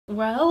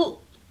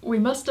Well, we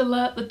must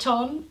alert the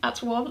ton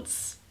at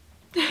once,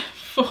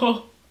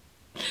 for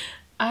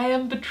I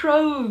am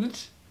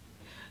betrothed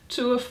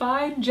to a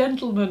fine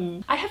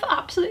gentleman. I have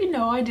absolutely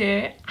no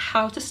idea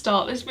how to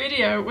start this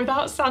video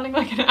without sounding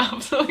like an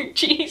absolute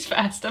cheese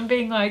fest and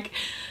being like,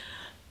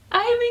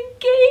 I'm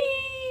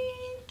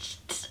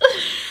engaged.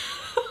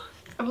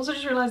 I've also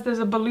just realised there's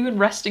a balloon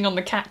resting on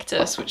the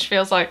cactus, which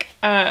feels like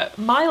a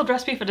mild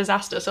recipe for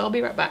disaster, so I'll be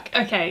right back.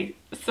 Okay,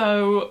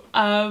 so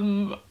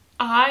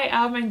I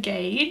am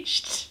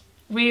engaged.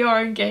 We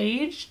are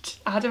engaged.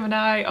 Adam and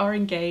I are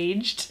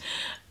engaged.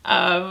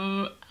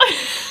 I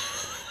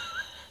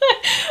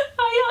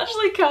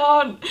actually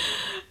can't.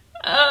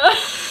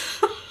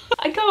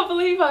 I can't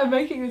believe I'm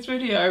making this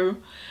video.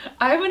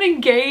 I'm an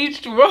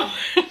engaged woman.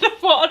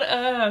 What on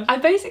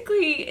earth?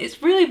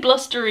 It's really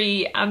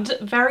blustery and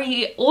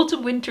very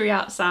autumn wintry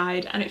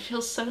outside, and it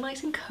feels so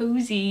nice and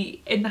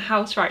cozy in the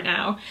house right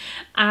now.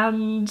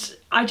 And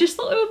I just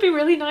thought it would be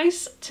really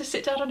nice to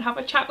sit down and have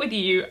a chat with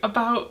you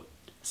about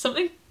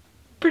something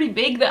pretty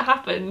big that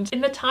happened.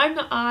 In the time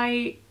that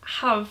I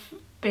have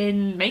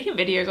been making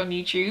videos on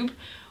YouTube,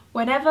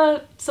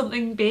 whenever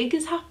something big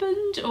has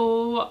happened,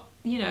 or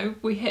you know,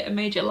 we hit a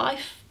major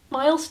life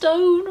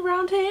milestone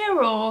around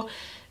here, or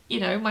you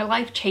know, my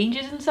life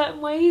changes in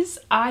certain ways,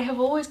 I have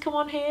always come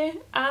on here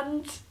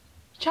and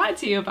chatted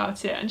to you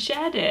about it and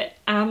shared it.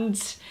 And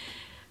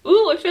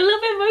ooh, I feel a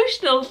little bit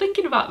emotional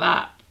thinking about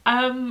that,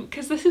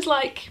 because this is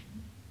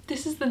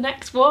the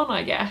next one,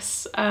 I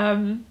guess.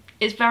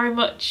 It's very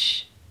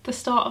much the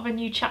start of a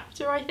new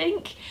chapter, I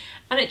think,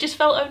 and it just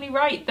felt only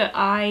right that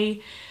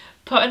I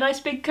put a nice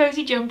big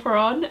cozy jumper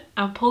on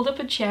and pulled up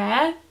a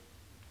chair,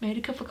 made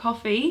a cup of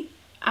coffee,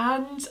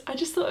 and I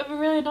just thought it would be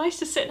really nice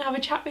to sit and have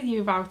a chat with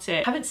you about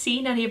it. I haven't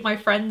seen any of my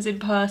friends in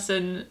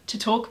person to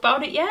talk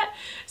about it yet,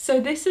 so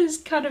this is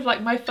kind of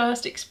like my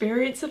first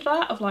experience of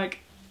that, of like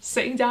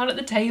sitting down at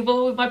the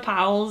table with my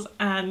pals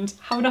and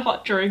having a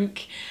hot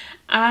drink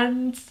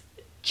and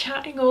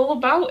chatting all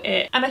about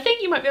it. And I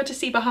think you might be able to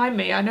see behind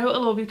me, I know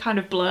it'll all be kind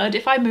of blurred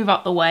if I move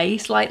out the way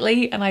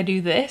slightly and I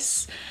do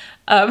this.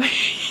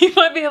 You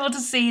might be able to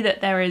see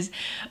that there is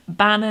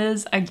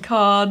banners and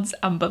cards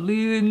and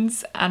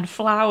balloons and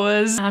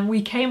flowers, and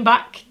we came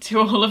back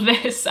to all of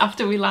this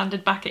after we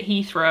landed back at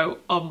Heathrow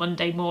on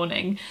Monday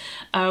morning.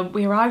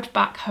 We arrived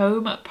back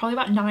home at probably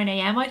about 9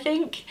 AM I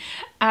think,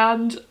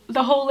 and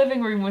the whole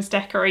living room was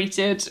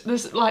decorated.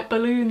 There's like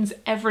balloons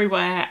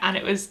everywhere, and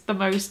it was the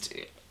most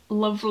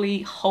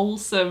lovely,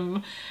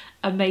 wholesome,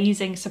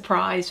 amazing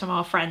surprise from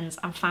our friends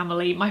and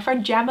family. My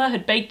friend Gemma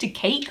had baked a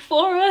cake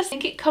for us. I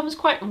think it comes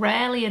quite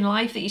rarely in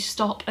life that you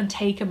stop and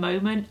take a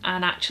moment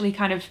and actually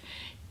kind of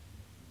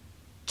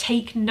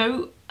take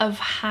note of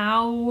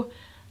how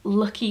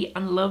lucky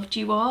and loved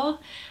you are.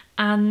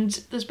 And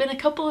there's been a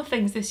couple of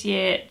things this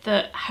year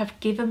that have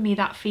given me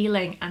that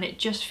feeling, and it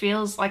just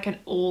feels like an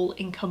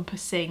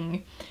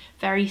all-encompassing,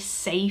 very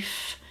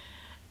safe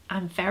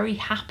and very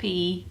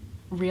happy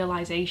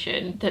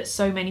realization that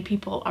so many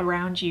people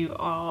around you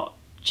are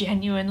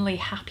genuinely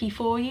happy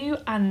for you.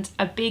 And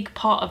a big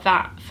part of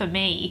that for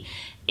me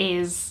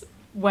is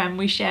when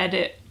we shared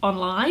it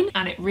online,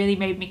 and it really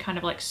made me kind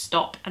of like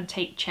stop and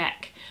take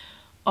check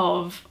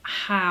of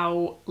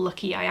how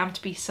lucky I am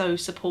to be so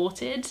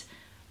supported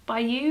by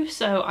you.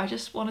 So I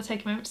just want to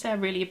take a moment to say I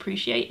really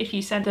appreciate if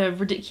you send the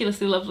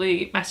ridiculously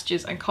lovely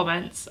messages and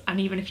comments, and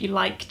even if you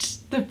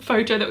liked the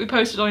photo that we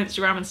posted on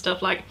Instagram and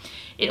stuff. Like,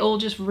 it all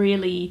just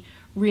really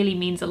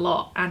means a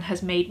lot and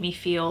has made me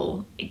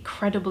feel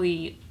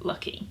incredibly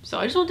lucky. So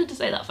I just wanted to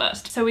say that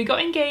first. So we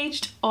got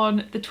engaged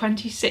on the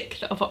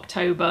 26th of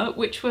October,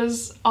 which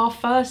was our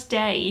first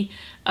day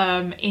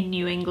in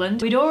New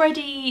England. We'd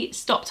already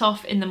stopped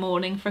off in the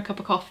morning for a cup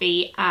of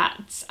coffee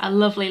at a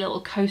lovely little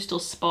coastal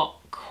spot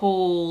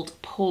called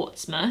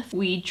Portsmouth.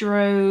 We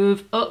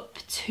drove up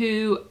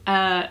to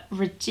a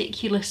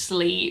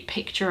ridiculously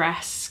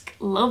picturesque,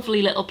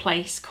 lovely little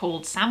place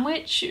called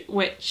Sandwich,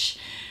 which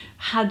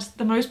had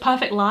the most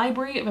perfect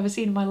library I've ever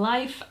seen in my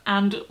life,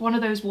 and one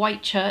of those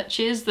white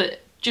churches that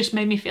just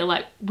made me feel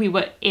like we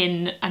were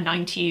in a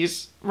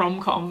 90s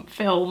rom-com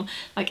film.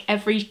 Like,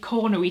 every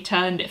corner we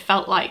turned, it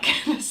felt like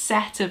the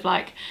set of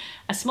like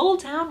a small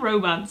town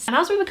romance. And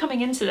as we were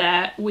coming into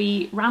there,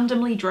 we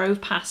randomly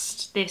drove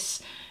past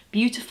this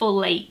beautiful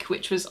lake,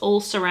 which was all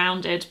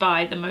surrounded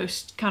by the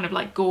most kind of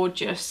like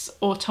gorgeous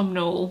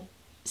autumnal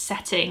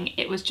setting.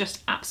 It was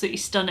just absolutely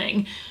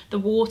stunning. The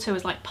water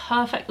was like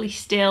perfectly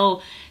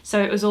still,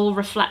 so it was all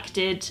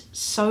reflected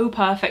so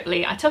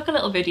perfectly. I took a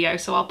little video,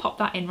 so I'll pop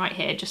that in right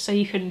here just so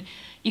you can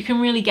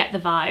really get the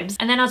vibes.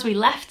 And then as we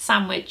left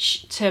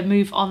Sandwich to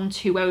move on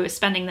to where we were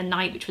spending the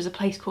night, which was a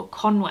place called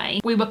Conway,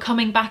 we were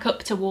coming back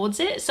up towards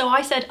it. So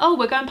I said, oh,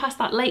 we're going past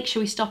that lake, should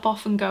we stop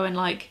off and go and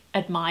like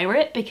admire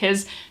it?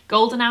 Because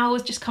golden hour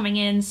was just coming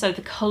in, so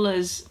the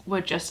colours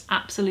were just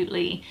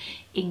absolutely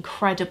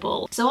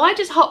incredible. So I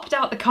just hopped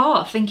out the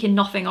car thinking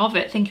nothing of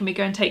it, thinking we'd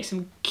go and take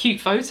some cute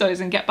photos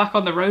and get back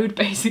on the road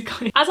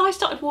basically. As I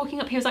started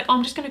walking up, he was like, oh,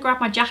 I'm just gonna grab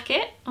my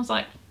jacket. I was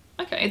like,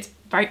 okay,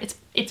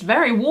 it's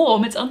very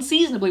warm, it's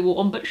unseasonably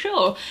warm, but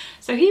sure.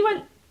 So he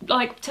went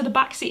like to the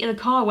back seat of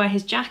the car where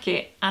his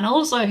jacket and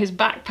also his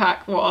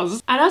backpack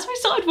was. And as we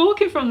started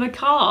walking from the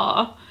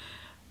car,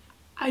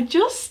 I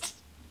just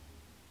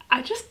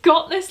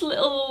got this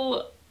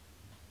little,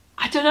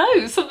 I don't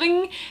know,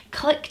 something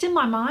clicked in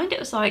my mind. It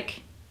was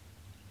like,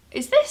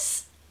 is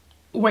this,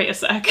 wait a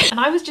sec. And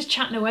I was just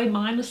chatting away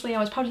mindlessly. I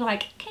was probably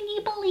like, can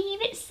you believe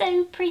it's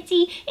so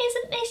pretty?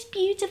 Isn't this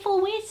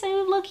beautiful? We're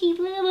so lucky,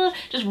 blah, blah.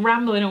 Just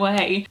rambling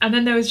away. And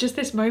then there was just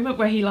this moment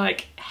where he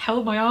like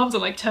held my arms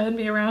and like turned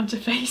me around to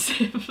face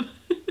him.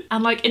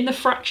 And like in the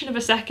fraction of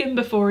a second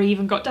before he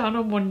even got down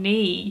on one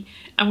knee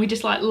and we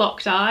just like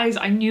locked eyes,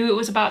 I knew it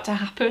was about to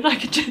happen. I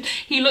could just,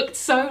 he looked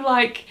so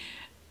like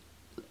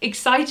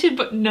excited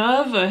but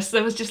nervous.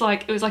 There was just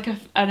like, it was like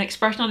an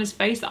expression on his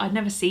face that I'd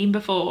never seen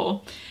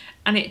before.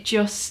 And it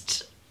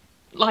just,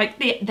 like,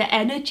 the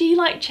energy,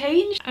 like,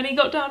 changed. And he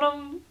got down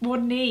on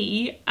one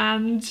knee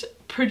and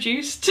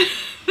produced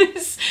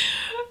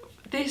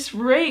this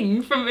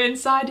ring from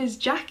inside his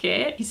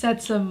jacket. He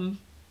said some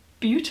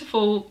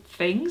beautiful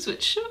things,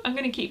 which I'm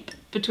going to keep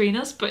between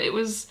us, but it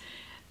was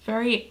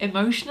very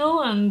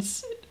emotional, and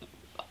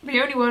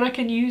the only word I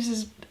can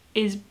use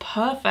is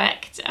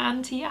perfect.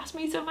 And he asked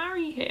me to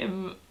marry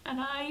him, and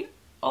I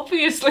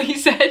obviously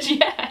said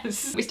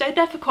yes. We stayed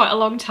there for quite a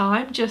long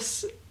time,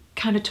 just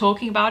kind of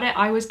talking about it.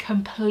 I was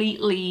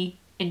completely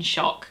in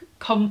shock.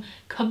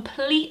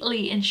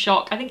 Completely in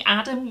shock. I think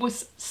Adam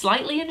was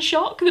slightly in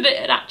shock that it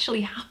had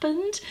actually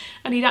happened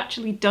and he'd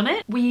actually done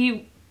it.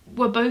 We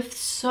were both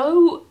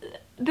so,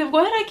 the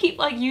word I keep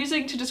like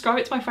using to describe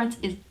it to my friends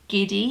is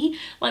giddy.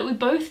 Like we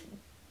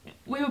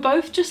were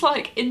both just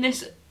like in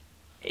this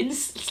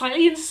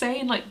slightly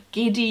insane, like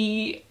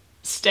giddy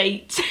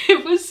state.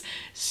 It was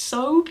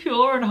so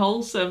pure and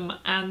wholesome,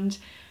 and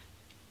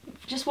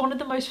just one of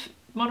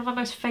my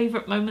most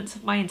favourite moments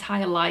of my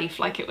entire life.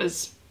 Like it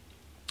was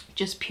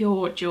just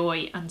pure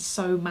joy and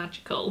so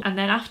magical. And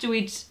then after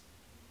we'd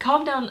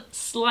calmed down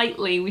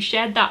slightly, we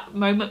shared that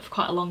moment for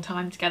quite a long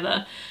time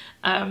together.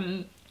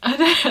 And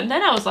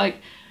then I was like,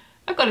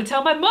 I've got to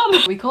tell my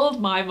mum. We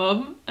called my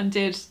mum and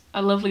did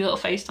a lovely little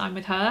FaceTime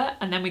with her,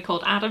 and then we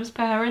called Adam's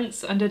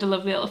parents and did a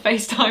lovely little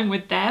FaceTime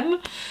with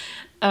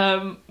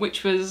them,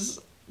 which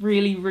was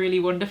really, really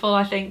wonderful,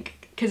 I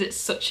think, because it's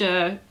such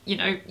a, you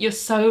know, you're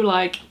so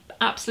like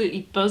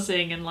absolutely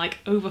buzzing and like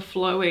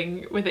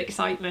overflowing with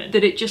excitement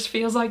that it just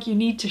feels like you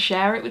need to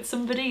share it with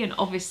somebody. And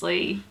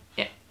obviously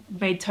it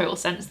made total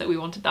sense that we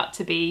wanted that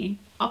to be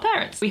our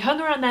parents. We hung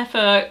around there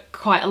for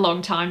quite a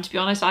long time, to be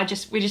honest.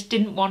 We just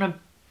didn't want to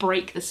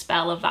break the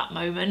spell of that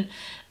moment,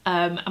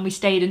 and we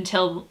stayed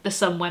until the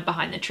sun went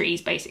behind the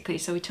trees basically,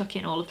 so we took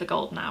in all of the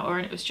golden hour,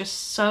 and it was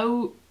just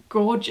so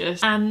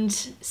gorgeous. And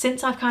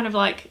since I've kind of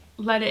like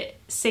let it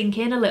sink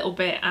in a little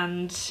bit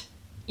and,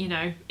 you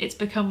know, it's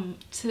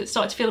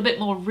started to feel a bit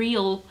more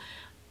real,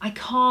 I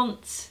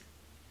can't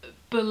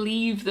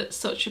believe that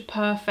such a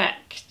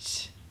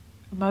perfect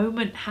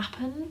moment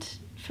happened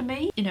for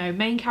me. You know,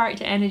 main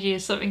character energy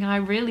is something I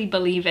really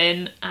believe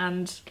in,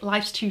 and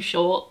life's too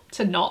short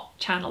to not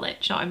channel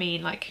it, do you know what I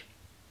mean? Like,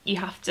 you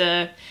have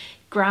to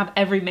grab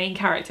every main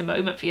character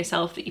moment for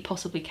yourself that you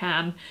possibly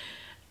can.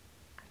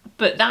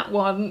 But that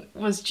one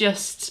was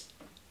just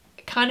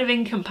kind of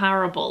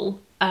incomparable,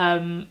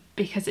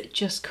 because it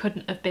just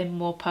couldn't have been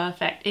more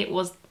perfect. It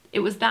was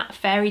that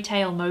fairy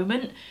tale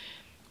moment,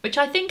 which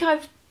I think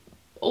I've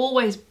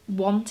always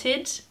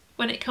wanted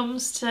when it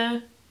comes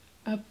to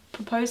a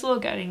proposal or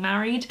getting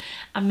married,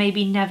 and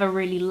maybe never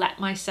really let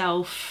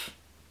myself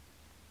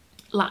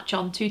latch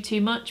on to too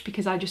much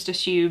because I just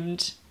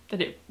assumed that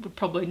it would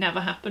probably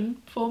never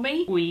happen for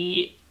me.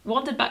 We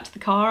wandered back to the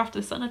car after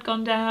the sun had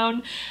gone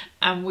down,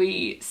 and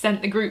we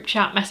sent the group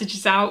chat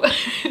messages out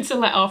to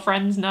let our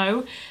friends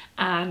know,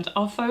 and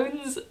our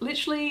phones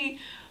literally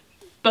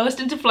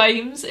burst into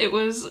flames. It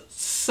was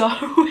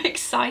so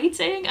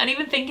exciting, and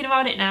even thinking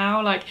about it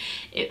now, like,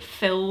 it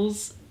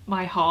fills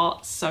my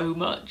heart so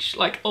much.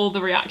 Like, all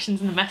the reactions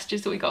and the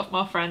messages that we got from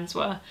our friends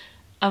were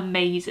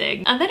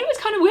amazing. And then it was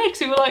kind of weird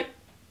because we were like,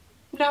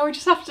 now we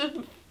just have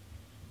to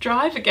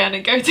drive again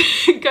and go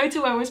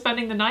to where we're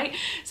spending the night.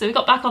 So we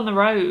got back on the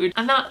road,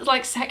 and that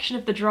like section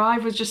of the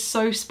drive was just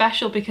so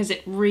special because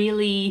it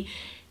really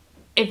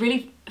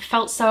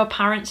felt so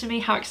apparent to me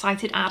how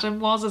excited Adam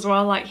was as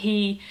well. Like,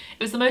 it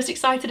was the most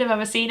excited I've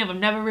ever seen him. I've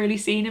never really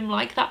seen him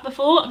like that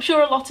before. I'm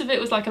sure a lot of it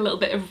was like a little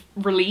bit of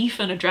relief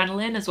and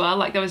adrenaline as well.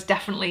 Like, there was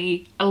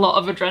definitely a lot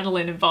of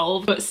adrenaline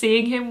involved, but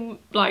seeing him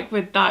like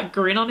with that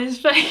grin on his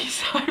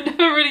face, I've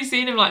never really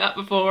seen him like that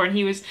before. And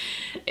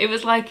it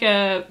was like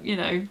a, you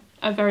know,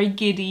 a very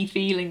giddy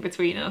feeling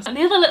between us. And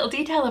the other little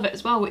detail of it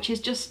as well, which is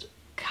just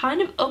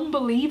kind of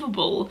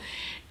unbelievable,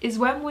 is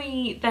when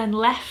we then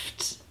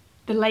left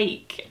the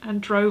lake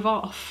and drove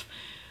off,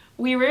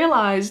 we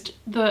realised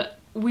that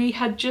we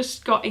had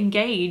just got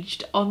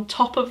engaged on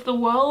top of the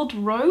world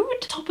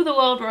road. Top of the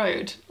world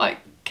road. Like,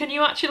 can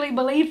you actually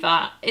believe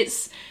that?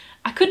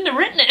 I couldn't have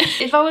written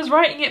it. If I was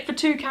writing it for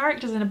 2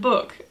 characters in a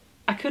book,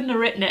 I couldn't have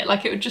written it.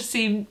 Like, it would just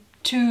seem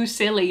too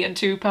silly and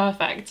too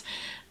perfect.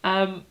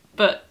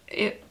 But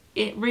it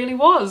really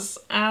was,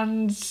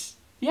 and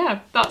yeah,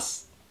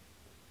 that's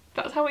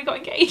how we got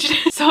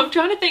engaged. So I'm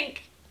trying to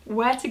think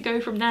where to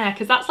go from there,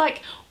 because that's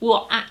like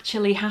what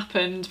actually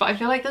happened, but I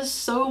feel like there's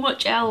so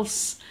much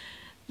else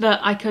that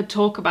I could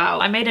talk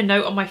about. I made a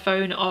note on my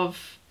phone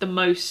of the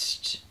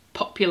most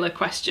popular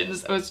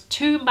questions. There was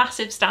two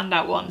massive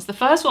standout ones. The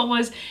first one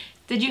was,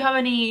 did you have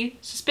any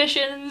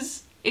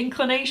suspicions,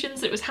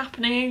 inclinations that it was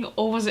happening,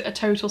 or was it a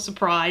total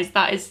surprise?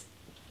 That is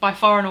by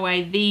far and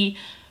away the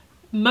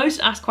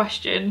most asked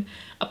question,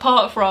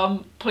 apart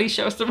from please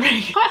show us the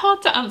ring. Quite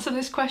hard to answer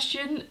this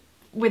question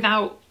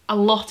without a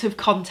lot of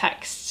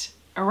context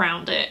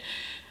around it.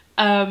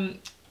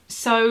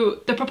 So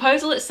the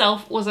proposal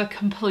itself was a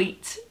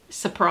complete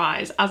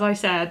surprise. As I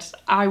said,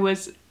 I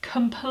was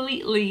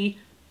completely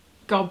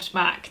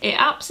gobsmacked. It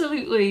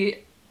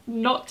absolutely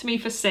knocked me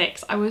for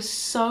six. I was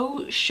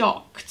so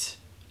shocked.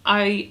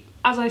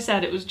 As I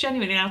said, it was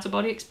genuinely an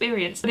out-of-body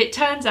experience. But it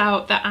turns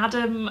out that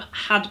Adam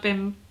had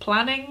been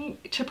planning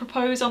to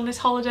propose on this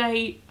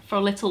holiday for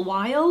a little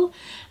while,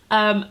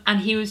 and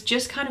he was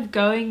just kind of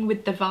going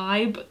with the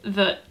vibe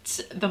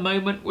that the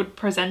moment would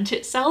present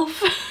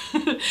itself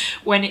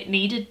when it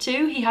needed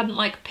to. He hadn't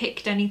like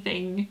picked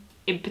anything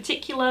in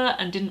particular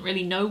and didn't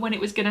really know when it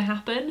was going to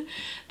happen,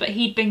 but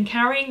he'd been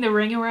carrying the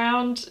ring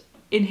around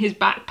in his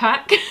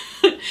backpack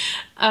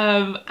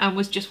and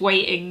was just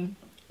waiting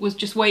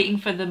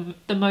for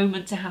the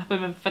moment to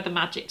happen and for the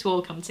magic to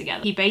all come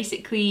together. He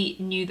basically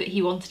knew that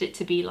he wanted it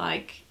to be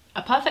like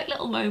a perfect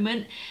little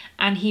moment,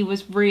 and he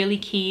was really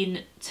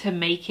keen to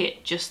make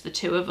it just the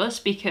two of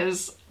us,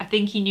 because I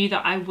think he knew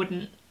that I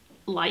wouldn't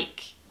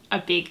like a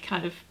big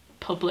kind of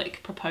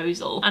public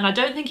proposal, and I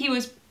don't think he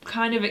was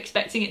kind of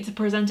expecting it to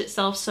present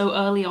itself so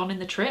early on in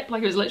the trip.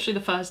 Like, it was literally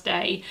the first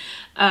day,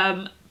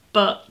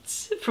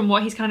 but from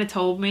what he's kind of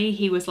told me,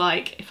 he was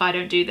like, if I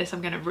don't do this,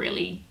 I'm gonna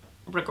really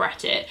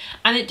regret it.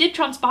 And it did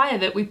transpire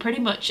that we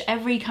pretty much,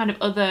 every kind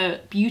of other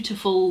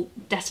beautiful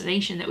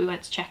destination that we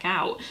went to check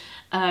out,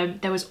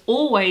 there was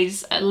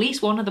always at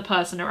least one other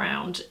person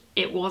around.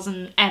 It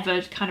wasn't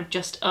ever kind of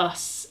just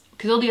us,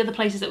 because all the other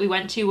places that we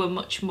went to were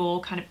much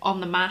more kind of on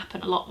the map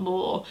and a lot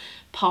more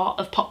part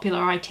of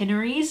popular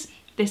itineraries.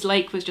 This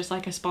lake was just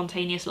like a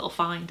spontaneous little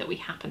find that we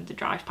happened to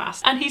drive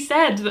past. And he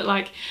said that,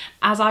 like,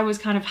 as I was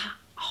kind of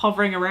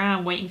hovering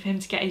around waiting for him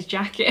to get his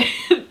jacket,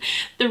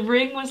 the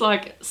ring was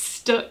like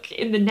stuck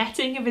in the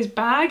netting of his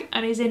bag,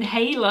 and his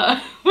inhaler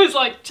was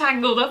like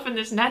tangled up in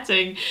this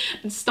netting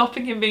and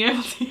stopping him being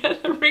able to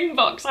get the ring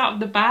box out of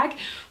the bag,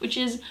 which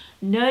is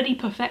nerdy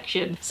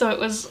perfection. So it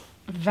was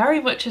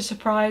very much a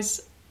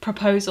surprise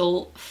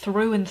proposal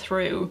through and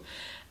through.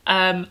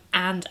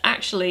 And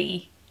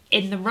actually,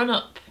 in the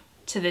run-up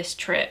to this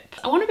trip,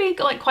 I want to be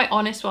like quite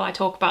honest while I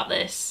talk about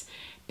this,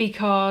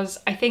 because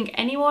I think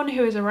anyone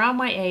who is around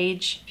my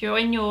age, if you're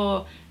in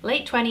your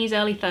late 20s,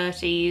 early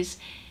 30s,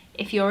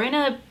 if you're in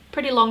a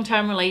pretty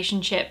long-term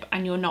relationship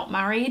and you're not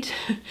married,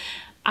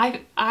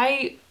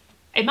 I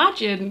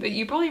imagine that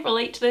you probably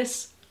relate to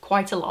this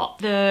quite a lot.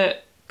 The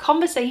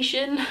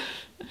conversation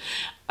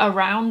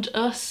around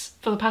us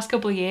for the past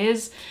couple of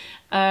years,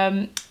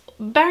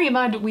 bearing in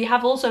mind we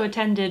have also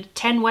attended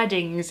 10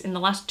 weddings in the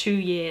last 2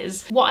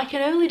 years, what I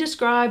can only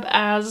describe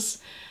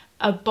as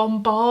a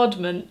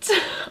bombardment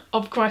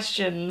of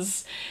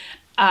questions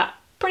at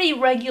pretty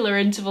regular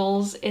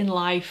intervals in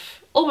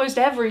life. Almost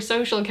every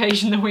social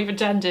occasion that we've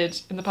attended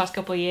in the past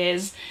couple of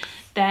years,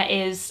 there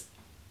is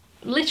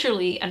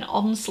literally an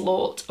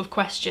onslaught of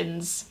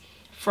questions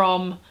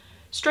from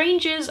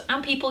strangers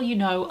and people you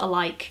know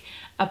alike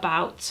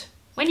about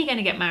when you're going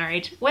to get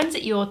married, when's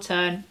it your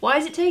turn, why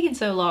is it taking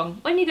so long,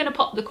 when you're going to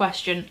pop the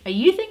question, are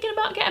you thinking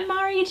about getting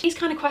married? These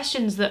kind of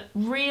questions that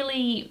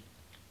really,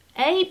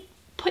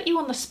 put you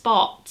on the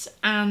spot,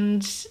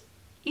 and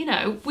you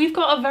know, we've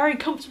got a very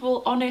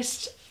comfortable,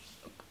 honest,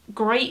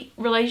 great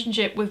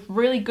relationship with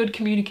really good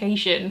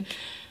communication,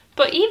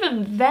 but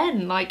even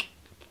then, like,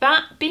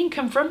 that being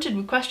confronted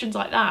with questions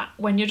like that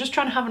when you're just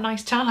trying to have a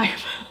nice time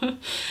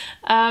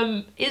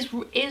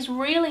is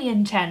really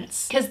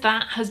intense, because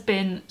that has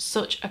been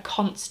such a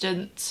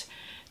constant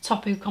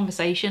topic of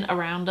conversation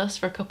around us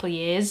for a couple of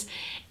years.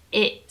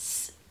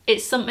 It's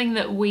something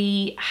that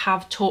we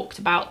have talked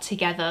about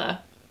together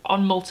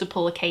on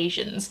multiple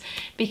occasions,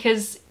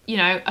 because, you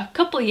know, a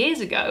couple of years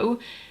ago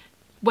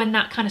when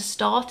that kind of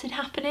started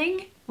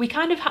happening, we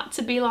kind of had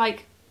to be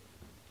like,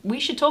 we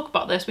should talk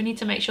about this, we need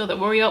to make sure that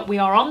we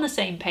are on the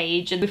same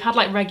page. And we've had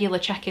like regular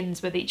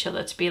check-ins with each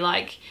other to be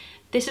like,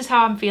 this is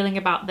how I'm feeling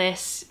about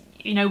this.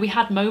 You know, we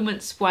had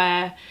moments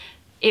where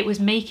it was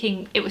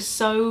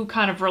so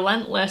kind of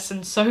relentless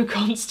and so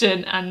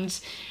constant, and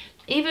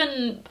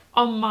even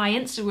on my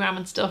Instagram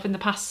and stuff in the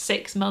past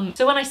 6 months.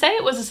 So when I say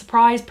it was a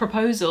surprise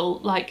proposal,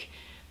 like,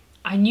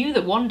 I knew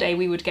that one day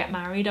we would get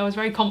married. I was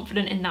very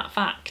confident in that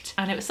fact,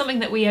 and it was something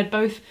that we had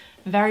both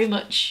very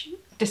much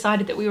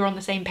decided that we were on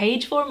the same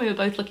page for, and we were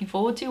both looking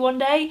forward to one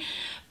day.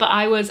 But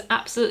I was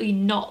absolutely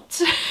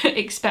not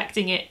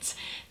expecting it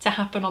to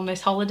happen on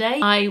this holiday.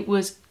 I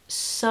was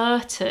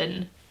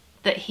certain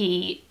that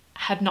he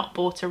had not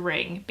bought a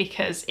ring,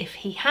 because if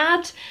he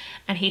had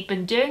and he'd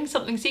been doing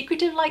something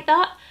secretive like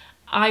that,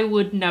 I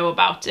would know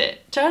about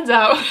it. Turns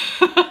out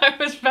I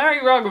was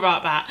very wrong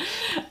about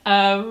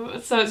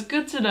that. So it's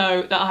good to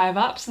know that I have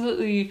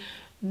absolutely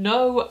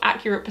no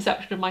accurate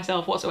perception of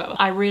myself whatsoever.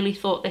 I really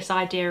thought this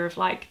idea of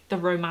like the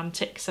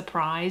romantic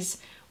surprise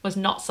was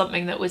not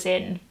something that was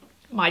in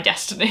my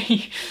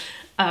destiny.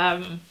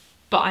 But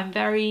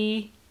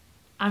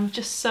I'm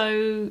just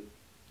so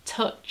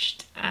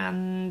touched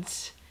and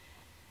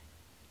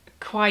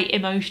quite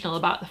emotional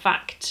about the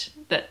fact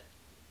that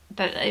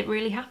it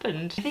really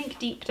happened. I think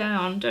deep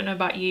down, don't know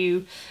about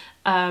you,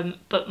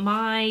 but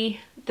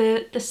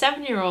the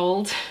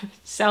 7-year-old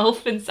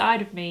self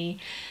inside of me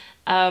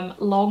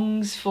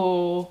longs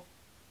for,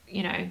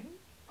 you know,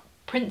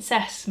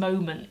 princess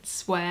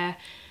moments where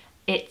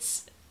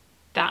it's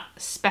that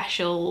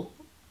special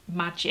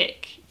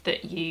magic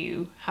that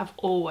you have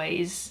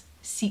always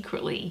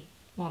secretly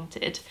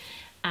wanted.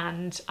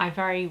 And I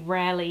very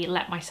rarely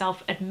let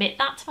myself admit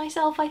that to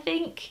myself, I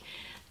think.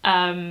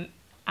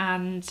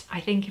 And I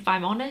think if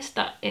I'm honest,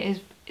 that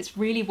it's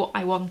really what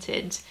I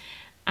wanted,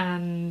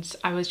 and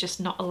I was just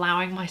not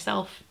allowing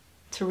myself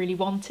to really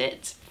want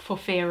it for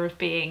fear of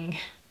being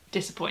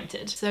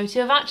disappointed. So to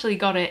have actually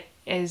got it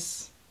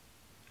is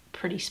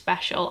pretty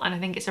special, and I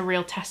think it's a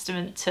real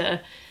testament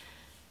to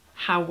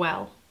how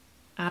well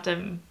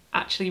Adam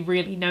actually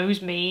really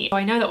knows me.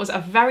 I know that was a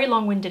very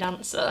long-winded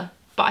answer,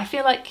 but I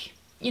feel like,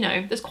 you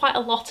know, there's quite a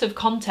lot of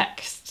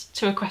context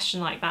to a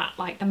question like that.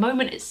 Like, the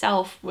moment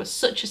itself was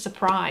such a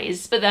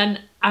surprise, but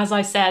then, as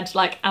I said,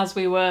 like as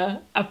we were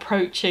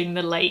approaching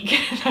the lake,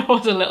 there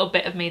was a little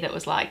bit of me that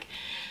was like,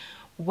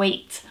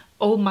 wait,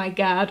 oh my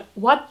god,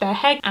 what the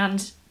heck?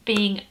 And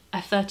being a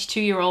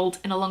 32-year-old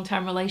in a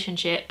long-term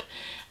relationship,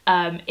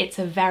 it's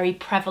a very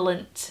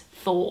prevalent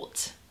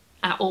thought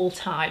at all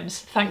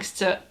times,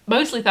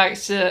 mostly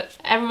thanks to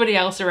everybody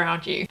else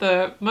around you.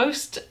 The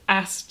most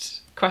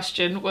asked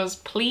question was,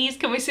 please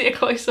can we see a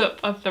close-up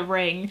of the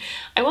ring?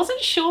 I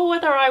wasn't sure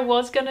whether I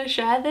was gonna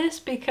share this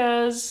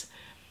because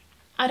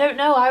I don't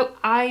know,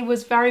 I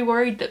was very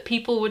worried that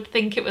people would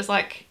think it was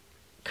like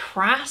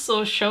crass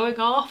or showing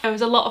off. There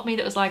was a lot of me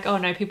that was like, oh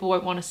no, people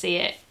won't want to see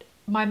it.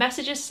 My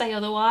messages say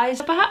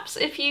otherwise. Perhaps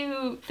if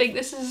you think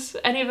this is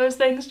any of those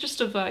things,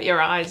 just avert your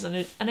eyes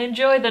and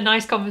enjoy the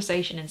nice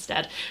conversation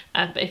instead.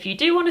 But if you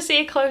do want to see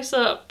a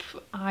close-up,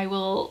 I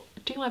will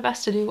do my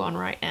best to do one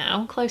right now.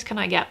 How close can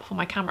I get before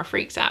my camera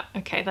freaks out?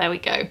 Okay, there we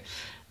go.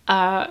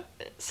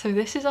 So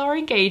this is our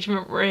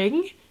engagement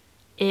ring.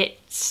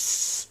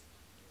 It's,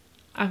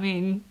 I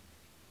mean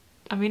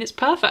it's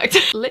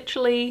perfect.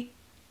 Literally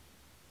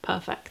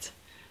perfect.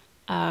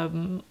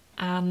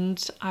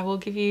 And I will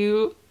give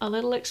you a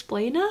little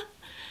explainer.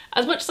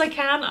 As much as I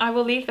can, I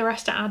will leave the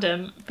rest to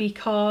Adam,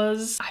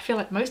 because I feel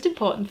like the most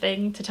important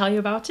thing to tell you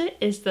about it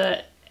is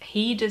that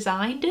he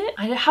designed it.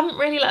 I haven't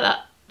really let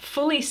that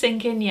fully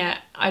sink in yet,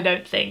 I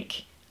don't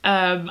think.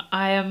 I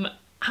am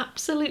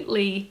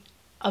absolutely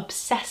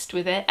obsessed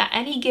with it. At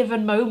any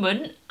given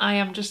moment, I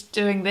am just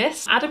doing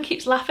this. Adam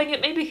keeps laughing at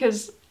me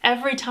because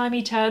every time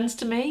he turns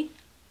to me,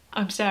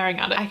 I'm staring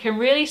at it. I can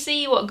really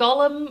see what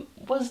Gollum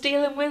was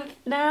dealing with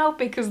now,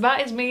 because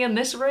that is me and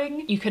this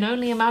ring. You can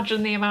only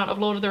imagine the amount of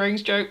Lord of the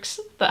Rings jokes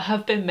that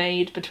have been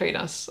made between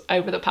us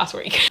over the past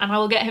week. And I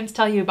will get him to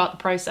tell you about the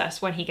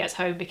process when he gets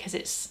home, because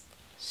it's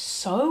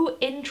so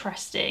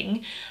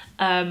interesting.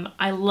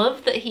 I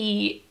love that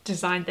he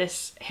designed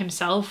this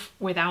himself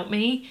without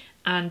me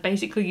and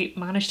basically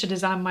managed to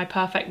design my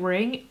perfect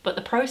ring, but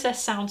the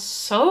process sounds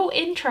so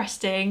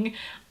interesting.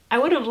 I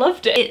would have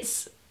loved it.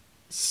 It's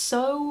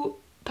so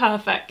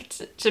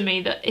perfect to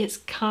me that it's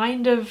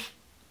kind of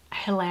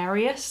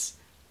hilarious,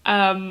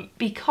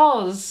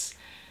 because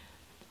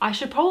I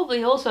should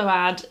probably also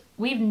add,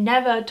 we've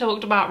never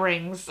talked about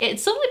rings.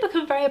 It's suddenly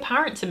become very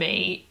apparent to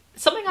me,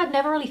 something I'd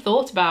never really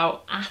thought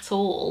about at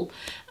all,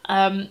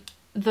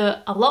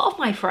 that a lot of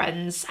my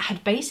friends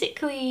had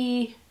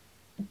basically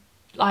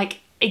like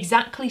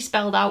exactly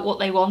spelled out what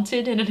they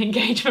wanted in an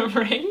engagement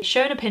ring,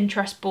 shown a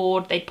Pinterest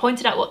board, they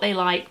pointed out what they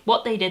liked,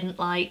 what they didn't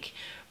like,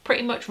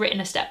 pretty much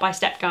written a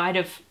step-by-step guide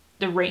of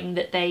the ring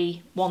that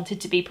they wanted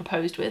to be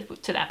proposed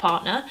with to their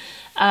partner.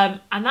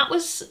 And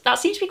that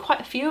seems to be quite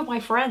a few of my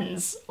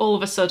friends all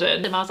of a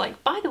sudden. And I was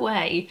like, by the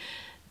way,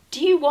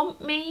 do you want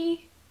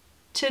me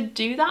to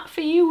do that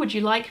for you? Would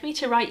you like me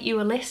to write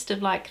you a list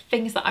of like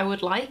things that I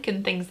would like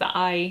and things that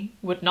I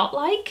would not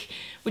like?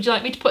 Would you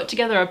like me to put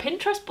together a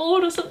Pinterest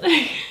board or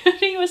something? And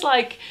he was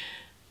like,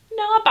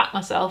 no, I back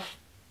myself.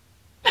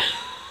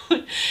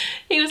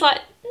 He was like,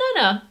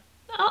 no,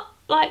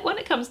 like when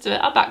it comes to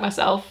it, I back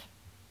myself.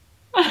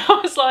 And I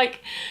was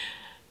like,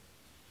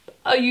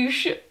 are you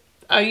sure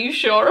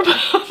about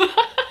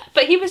that?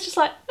 But he was just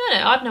like, no,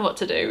 I'd know what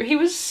to do. He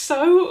was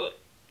so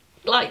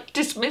like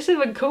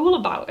dismissive and cool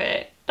about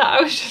it that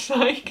I was just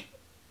like,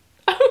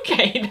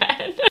 okay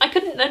then. I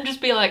couldn't then just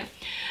be like,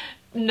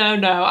 no,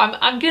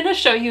 I'm gonna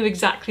show you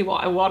exactly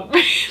what I want.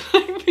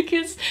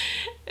 Because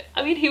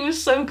I mean, he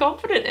was so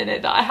confident in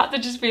it that I had to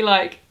just be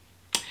like,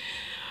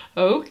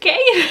 Okay.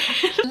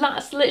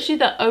 That's literally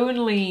the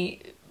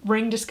only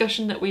ring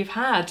discussion that we've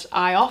had.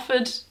 I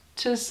offered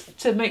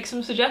to make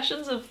some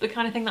suggestions of the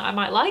kind of thing that I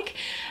might like,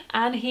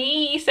 and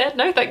he said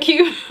no thank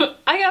you.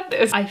 I got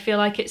this. I feel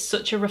like it's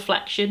such a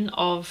reflection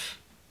of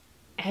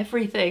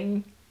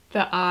everything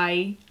that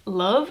I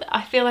love.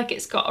 I feel like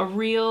it's got a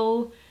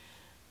real,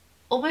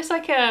 almost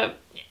like a,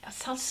 it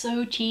sounds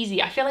so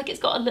cheesy, I feel like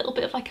it's got a little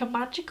bit of like a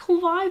magical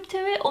vibe to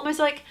it, almost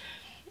like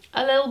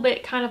a little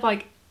bit kind of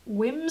like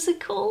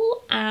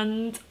whimsical,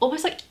 and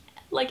almost like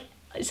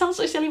it sounds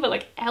so silly, but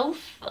like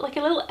elf, like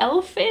a little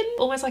elfin,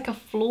 almost like a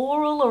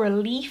floral or a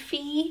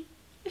leafy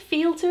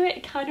feel to it.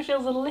 It kind of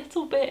feels a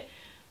little bit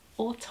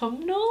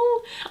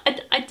autumnal.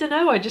 I don't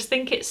know, I just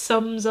think it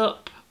sums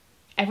up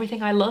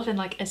everything I love in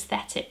like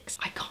aesthetics.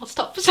 I can't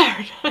stop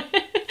staring at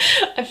it.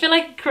 I feel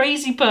like a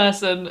crazy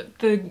person.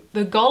 The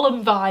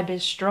Gollum vibe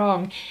is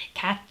strong.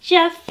 Catch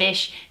a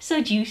fish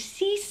so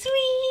juicy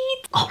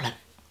sweet. Gollum.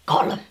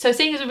 So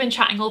seeing as we've been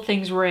chatting all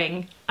things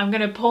ring, I'm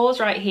going to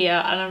pause right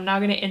here and I'm now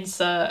going to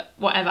insert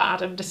whatever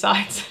Adam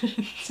decides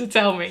to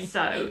tell me.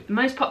 So the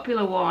most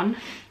popular one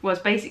was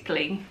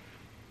basically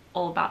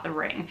all about the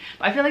ring,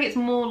 but I feel like it's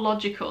more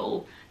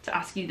logical to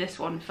ask you this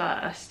one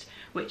first,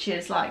 which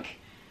is like,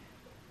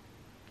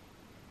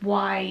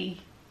 why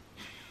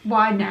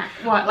now?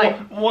 Why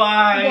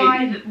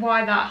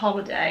that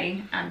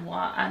holiday, and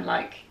why, and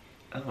like,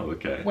 oh,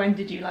 okay, when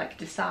did you like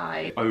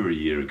decide? Over a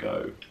year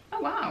ago.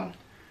 Oh wow.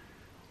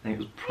 I think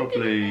it was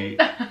probably...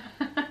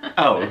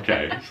 Oh,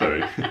 okay,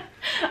 sorry.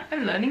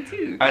 I'm learning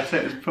too. I'd say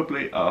it was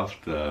probably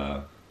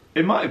after...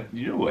 It might have,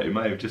 you know what, it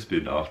might have just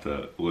been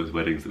after all those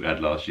weddings that we had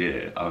last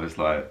year. I was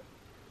like,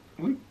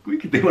 we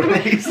could do one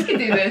of these. We could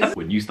do this.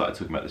 When you started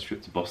talking about this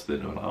trip to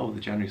Boston, I was like, oh, the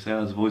January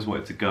sales, I've always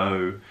wanted to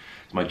go.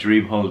 It's my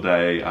dream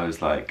holiday. I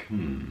was like,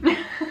 I'm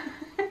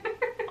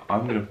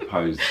going to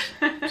propose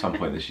at some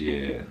point this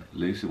year.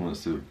 Lucy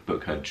wants to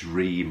book her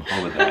dream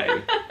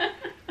holiday.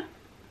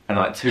 And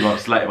like 2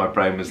 months later, my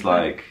brain was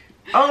like,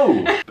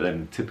 oh! But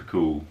then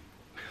typical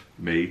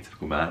me,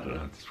 typical man, I don't know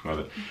how to describe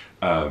it.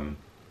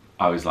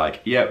 I was like,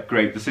 yep,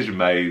 great, decision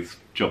made,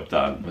 job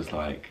done. I was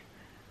like,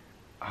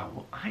 oh,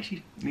 well, I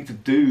actually need to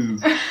do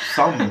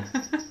something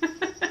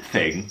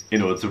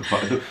in order to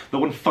propose. The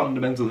one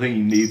fundamental thing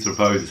you need to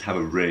propose is have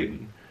a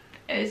ring.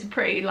 It's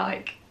pretty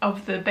like,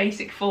 of the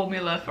basic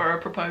formula for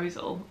a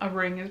proposal, a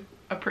ring is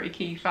a pretty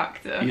key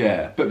factor.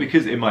 Yeah, but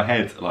because in my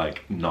head,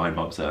 like 9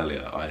 months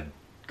earlier, I'd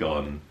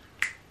gone,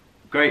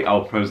 great,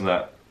 I'll propose on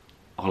that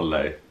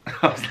holiday.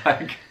 I was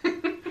like,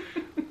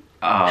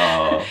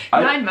 oh.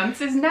 9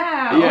 months is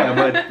now. Yeah,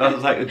 that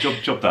was like a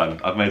job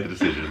done. I've made the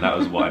decision. That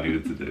was what I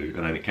needed to do.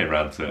 And then it came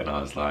around to it and I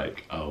was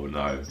like, oh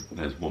no,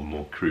 there's one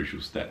more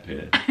crucial step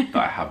here that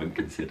I haven't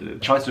considered. I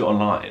tried to do it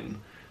online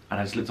and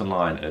I just looked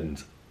online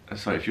and,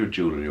 sorry, if you're a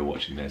jeweler and you're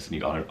watching this and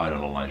you own an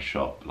online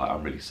shop, like,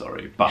 I'm really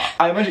sorry. But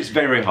I imagine it's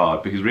very, very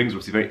hard because rings are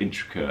obviously very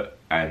intricate,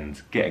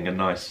 and getting a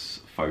nice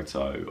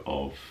photo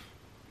of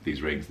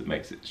these rings that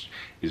makes it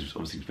is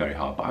obviously very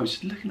hard. But I was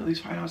just looking at these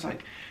photos and I was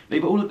like, they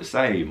all look the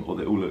same or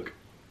they all look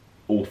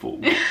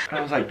awful. And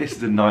I was like, this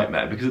is a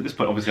nightmare, because at this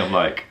point obviously I'm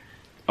like,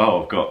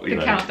 oh, I've got, you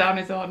know, the countdown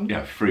is on.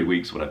 Yeah, 3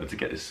 weeks or whatever to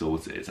get this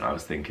sorted. And I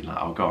was thinking like,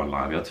 I'll go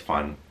online, I'll be able to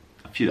find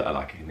a few that I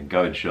like and then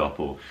go and shop.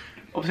 Or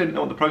obviously I didn't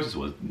know what the process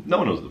was. No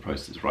one knows what the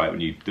process is, right, when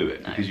you do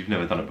it, because you've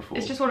never done it before.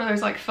 It's just one of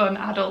those like fun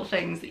adult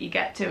things that you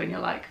get to and you're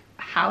like,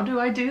 how do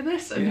I do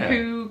this, and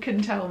who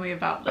can tell me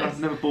about this? And I've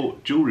never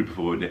bought jewellery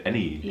before in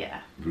any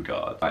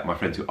regard. Like my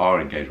friends who are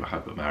engaged or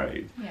have got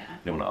married,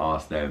 they want to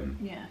ask them.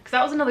 Yeah, because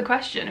that was another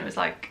question. It was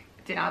like,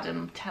 did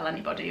Adam tell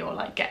anybody or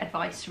like get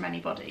advice from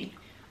anybody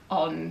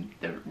on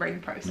the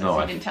ring process?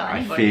 No, you didn't tell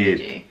anybody, did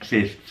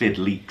you? Feared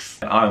leaks.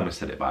 And I almost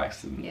said it by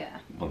accident. Yeah.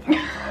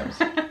 1,000 times.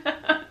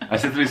 I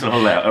said to Lisa on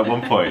holiday at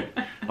one point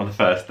on the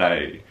first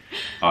day,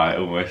 I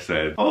almost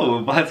said,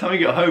 oh, by the time we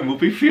get home we'll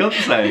be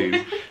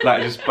fiancés.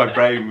 Like, just my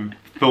brain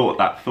thought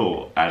that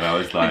thought and I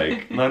was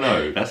like,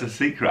 no, that's a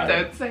secret.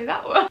 Don't say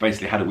that one.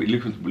 Basically had a week.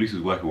 Luke was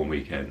working one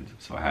weekend,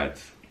 so I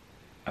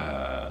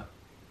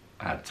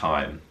had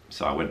time,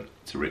 so I went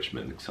to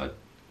Richmond because I,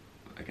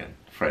 again,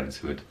 friends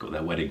who had got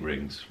their wedding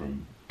rings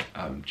from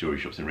jewellery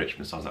shops in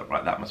Richmond, so I was like,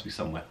 right, that must be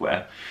somewhere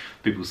where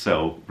people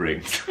sell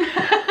rings.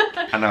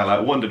 And I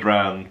like wandered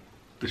around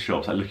the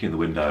shops, like looking in the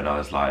window, and I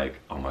was like,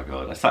 oh my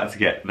god, I started to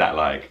get that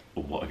like,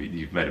 oh, what have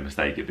you've made a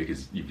mistake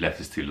because you've left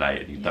us too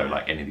late and you don't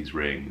like any of these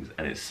rings,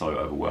 and it's so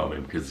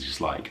overwhelming because it's just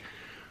like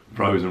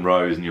rows and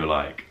rows and you're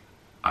like,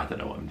 I don't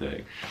know what I'm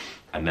doing.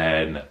 And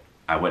then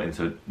I went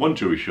into one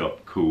jewellery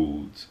shop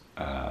called,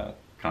 can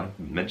I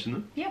mention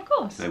them? Yeah, of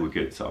course. They were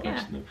good, so I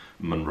mentioned them.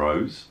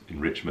 Monroe's in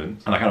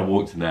Richmond. And I kind of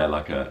walked in there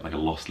like a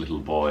lost little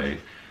boy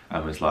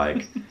and was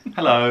like,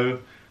 hello,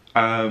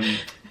 I've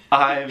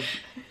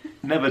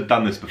never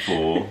done this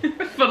before.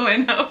 Funnily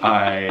enough.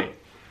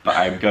 But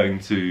I'm going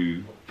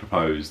to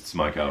propose to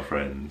my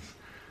girlfriend.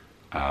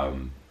 How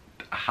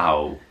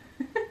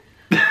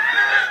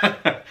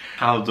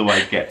do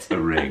I get a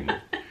ring?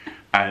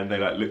 And they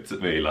like looked at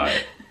me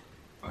like,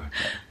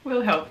 Okay.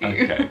 We'll help you.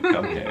 Okay,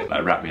 come here.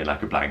 Like, wrap me in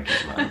like a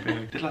blanket.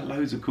 Like, did like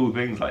loads of cool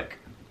things. Like,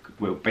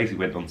 well, basically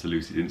went onto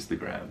Lucy's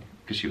Instagram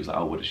because she was like,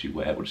 oh, what does she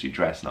wear? What does she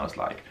dress? And I was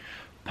like,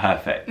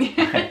 perfect.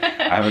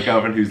 I have a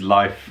girlfriend whose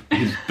life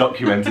is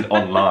documented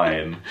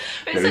online.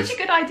 It's such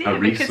a good idea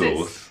because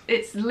resource.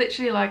 it's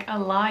literally like a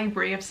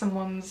library of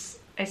someone's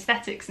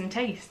aesthetics and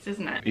tastes,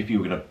 isn't it? If you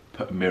were going to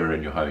put a mirror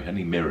in your home, how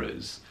many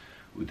mirrors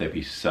would they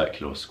be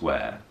circular or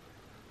square?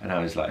 And I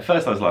was like, at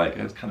first I was like,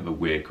 that's kind of a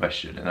weird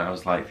question. And I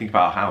was like, think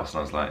about our house, and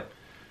I was like,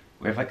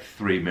 we have like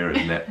 3 mirrors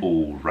and they're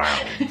all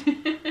round.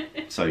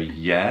 So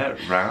yeah,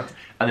 round.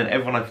 And then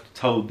everyone I've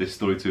told this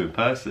story to in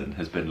person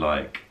has been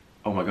like,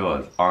 oh my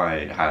god,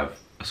 I have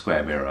a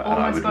square mirror and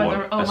I would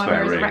want a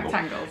square ring.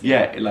 Rectangles.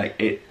 Yeah, like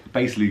it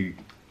basically,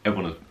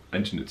 everyone I've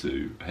mentioned it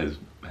to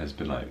has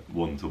been like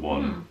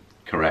one-to-one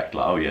correct.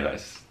 Like, oh yeah,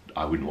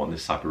 I wouldn't want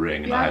this type of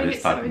ring, and yeah, I have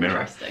this type of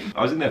mirror.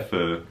 I was in there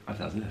for like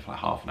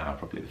half an hour,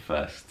 probably the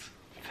first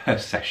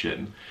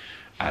session,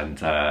 and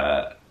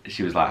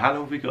she was like, how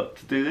long have we got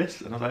to do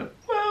this? And I was like,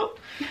 well,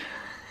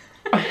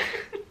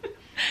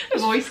 the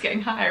voice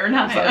getting higher and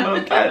higher. I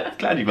was like, well,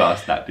 glad you've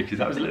asked that, because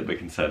I was a little bit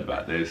concerned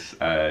about this.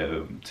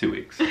 2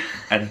 weeks.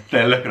 And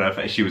then looking at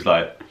her face, she was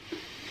like,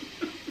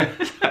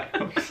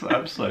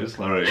 I'm so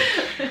sorry.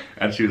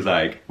 And she was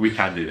like, we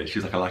can do this. She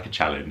was like, I like a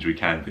challenge, we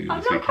can do this.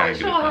 I'm not quite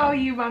sure how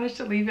you managed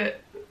to leave it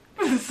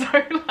so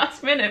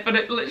last minute, but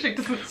it literally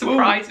doesn't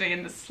surprise me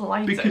in the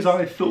slightest. Because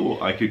I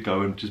thought I could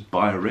go and just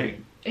buy a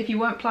ring. If you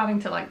weren't planning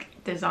to like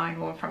design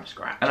one from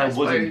scratch, and I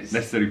wasn't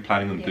necessarily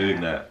planning on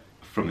doing that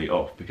from the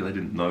off, because I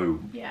didn't know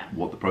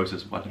what the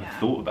process was. I never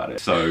thought about it.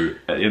 So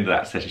at the end of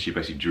that session, she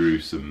basically drew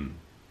some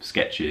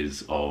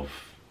sketches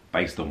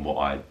based on what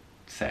I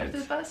said. After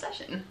the first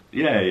session?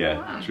 Yeah.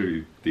 Wow.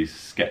 Drew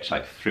these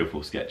like 3 or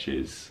 4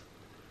 sketches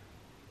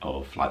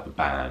of like the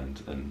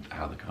band and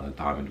how the kind of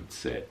diamond would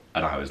sit,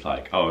 and I was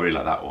like, oh, I really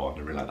like that one,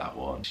 I really like that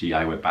one.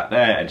 I went back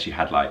there and she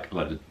had like a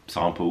load of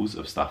samples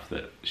of stuff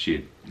that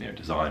she had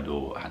designed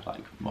or had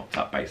like mocked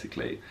up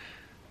basically,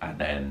 and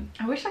then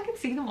I wish I could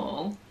see them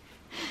all.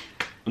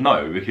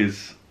 No,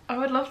 because I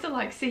would love to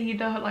like see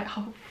the like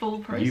whole full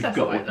process. You've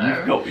got.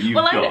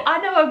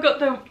 I know I've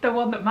got the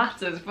one that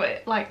matters,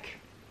 but like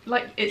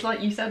it's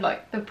like you said,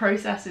 like the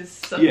process is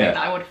something that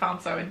I would have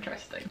found so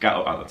interesting.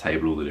 Got out the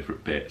table all the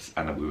different bits,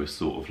 and then we were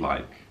sort of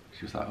like,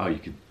 she was like, oh, you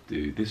could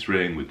do this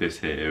ring with this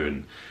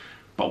here,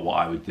 but what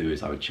I would do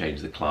is I would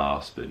change the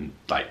clasp and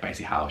like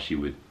basically how she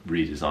would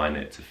redesign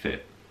it to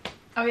fit.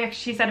 Oh yeah, 'cause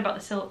she said about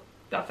the silver.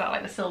 That's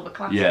like the silver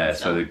clasp. Yeah,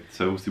 so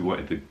obviously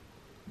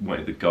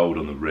wanted the gold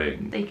on the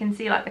ring. So you can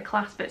see like the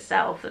clasp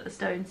itself that the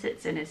stone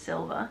sits in is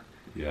silver.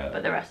 Yeah.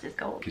 But the rest is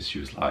gold. Because she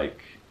was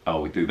like, oh,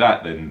 we do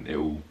that, then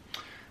it'll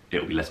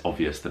be less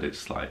obvious that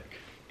it's like.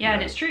 Yeah,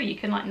 and it's true. You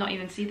can like not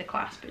even see the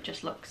clasp. It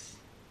just looks.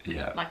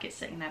 Yeah. Like it's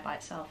sitting there by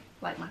itself,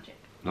 like magic.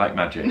 Like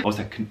magic.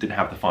 Also, I didn't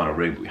have the final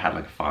ring, but we had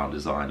like a final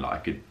design. Like I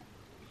could,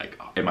 like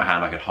in my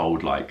hand, I could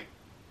hold like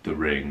the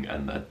ring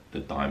and the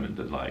diamond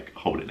and like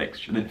hold it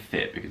next to you. It didn't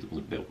fit because it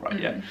wasn't built right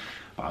yet.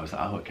 But I was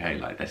like, oh, okay,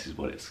 like this is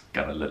what it's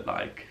gonna look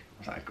like. I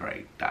was like,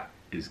 great, that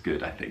is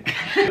good, I think.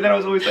 And then I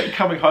was always like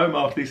coming home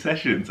after these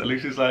sessions, and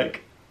Lucy's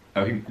like,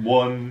 I think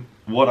one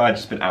I'd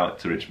just been out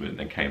to Richmond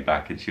and came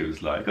back, and she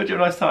was like, oh, did you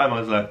have a nice time? I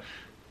was like,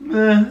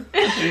 nah,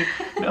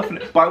 nothing.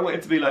 But I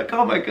wanted to be like,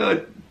 oh my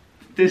god,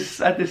 this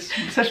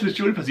session with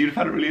Jordan, you'd have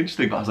found it really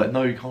interesting. But I was like,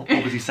 no, you can't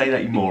obviously say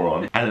that, you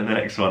moron. And then the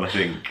next one, I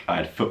think I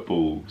had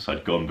football, so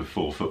I'd gone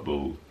before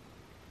football,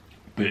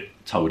 but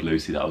told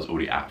Lucy that I was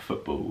already at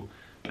football.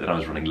 But then I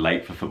was running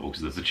late for football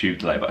because there was a tube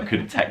delay, but I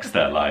couldn't text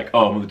her like,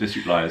 oh, I'm on the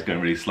district line, it's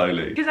going really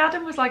slowly. Because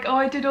Adam was like, oh,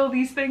 I did all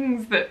these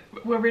things that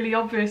were really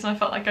obvious and I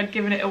felt like I'd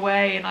given it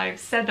away and I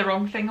said the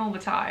wrong thing all the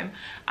time.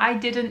 I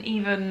didn't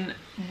even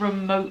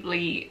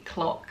remotely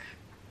clock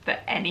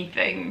that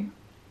anything,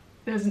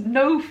 there's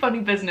no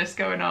funny business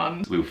going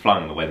on. We were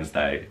flying on the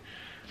Wednesday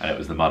and it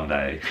was the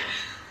Monday.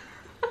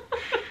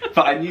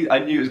 But I knew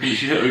it was going to,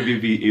 she said it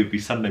would be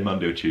Sunday,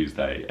 Monday or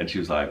Tuesday. And she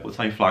was like, what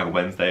time are you flying on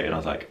Wednesday? And I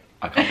was like,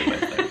 I can't do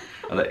Wednesday.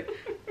 I was like,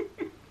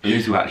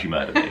 Lucy will actually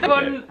murder me.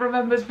 Everyone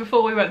remembers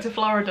before we went to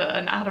Florida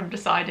and Adam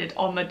decided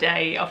on the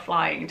day of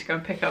flying to go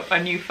and pick up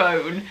a new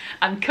phone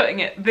and cutting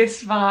it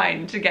this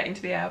fine to get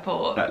into the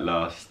airport. That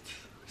last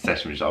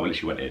session, which I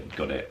literally went in,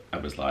 got it,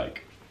 and was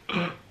like,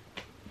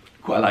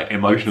 quite like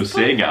emotional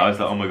seeing it. I was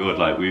like, oh my god,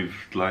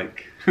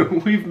 like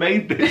we've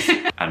made this.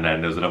 And then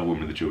there was another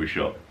woman in the jewelry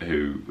shop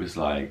who was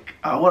like,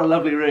 oh, what a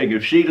lovely ring.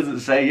 If she doesn't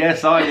say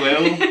yes, I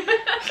will.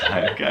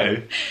 Like,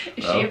 okay.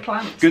 Is she a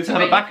plant? Good to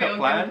have a backup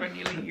plan.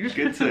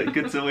 Good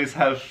to always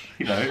have,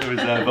 you know, a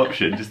reserve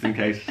option just in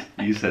case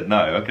you said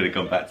no. I could have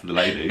gone back to the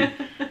lady.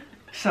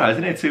 So I was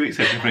in here 2 weeks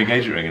ago for an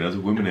engagement ring, and there was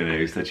a woman in here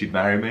who said she'd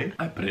marry me.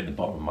 I put it in the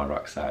bottom of my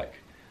rucksack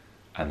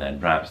and then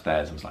ran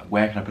upstairs and was like,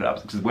 where can I put it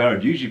up? Because where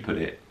I'd usually put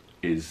it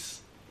is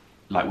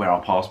like where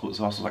our passports are,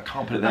 so I was like, I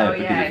can't put it there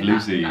because if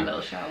Lucy, that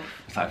little shelf.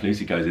 It's like if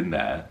Lucy goes in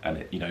there and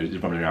it, you know, is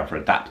running around for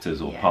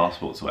adapters or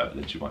passports or whatever,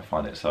 then she might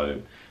find it.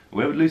 So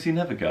where would Lucy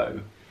never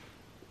go?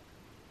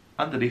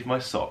 Underneath my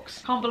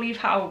socks. Can't believe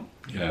how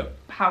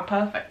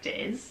perfect it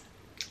is.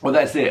 Well,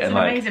 that's it. It's and an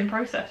like, amazing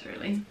process,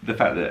 really. the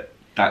fact that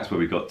that's where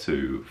we got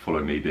to,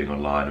 following me being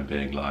online and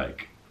being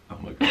like, oh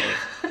my god,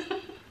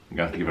 I'm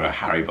gonna have to give her a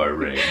Haribo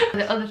ring.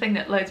 The other thing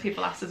that loads of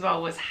people asked as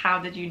well was, how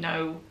did you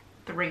know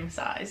the ring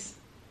size?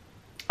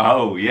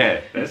 Oh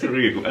yeah, that's a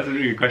really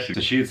good question.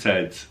 So she had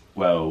said,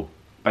 well,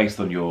 based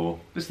on your,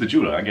 this is the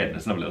jeweler again,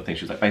 that's another little thing.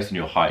 She was like, based on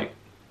your height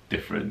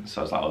difference.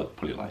 So I was like, oh,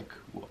 probably like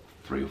what,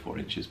 3 or 4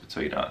 inches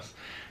between us.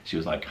 She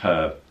was like,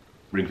 her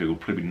ring finger will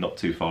probably not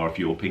too far off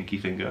your pinky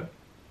finger.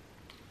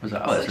 I was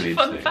like, oh, that's really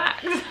interesting. Fun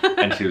fact.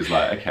 And she was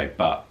like, okay,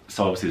 but,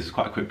 so obviously this is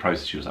quite a quick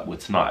process. She was like, well,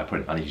 tonight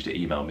I need you to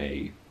email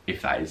me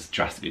if that is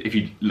drastic. If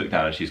you look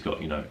down and she's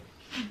got, you know,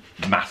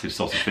 massive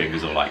sausage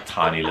fingers or like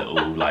tiny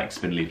little like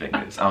spindly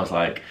fingers. I was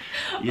like,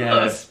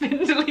 yeah.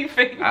 Spindly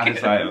fingers. I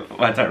was like,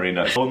 well, I don't really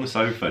know. On the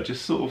sofa,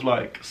 just sort of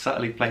like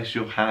subtly place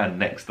your hand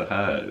next to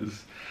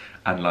hers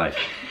and like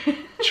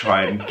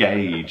try and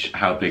gauge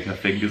how big her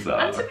fingers are.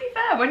 And to be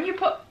fair, when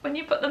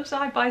you put them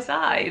side by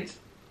side,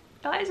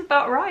 that is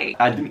about right.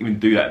 I didn't even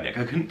do that, Nick.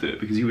 I couldn't do it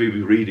because you were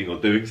either reading or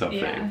doing something,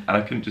 yeah. And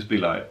I couldn't just be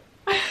like.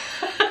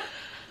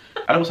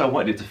 And also, I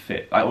wanted it to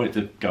fit. I wanted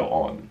it to go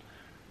on.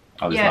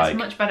 I was yeah, like, it's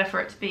much better for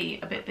it to be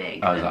a bit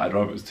big. I was like, I'd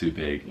rather it was too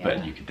big, yeah.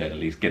 But you could then at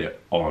least get it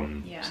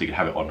on, yeah. So you could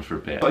have it on for a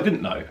bit. So I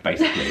didn't know,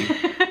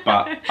 basically,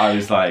 but I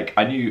was like,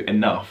 I knew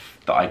enough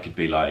that I could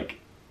be like,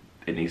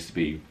 it needs to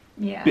be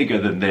yeah. bigger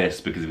than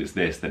this, because if it's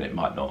this, then it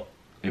might not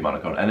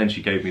go on. And then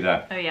she gave me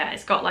that. Oh yeah,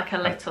 it's got like a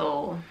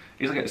little.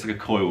 It's like a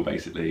coil,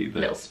 basically.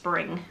 Little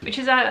spring, which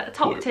is a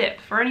top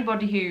tip for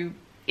anybody who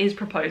is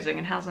proposing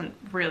and hasn't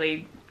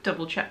really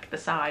double checked the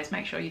size.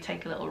 Make sure you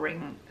take a little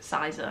ring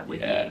sizer with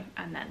yeah. you,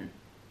 and then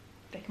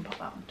they can pop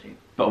that on too.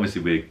 But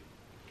obviously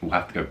we'll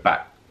have to go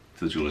back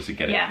to the jeweler to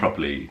get yeah. it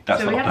properly.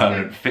 That's so not a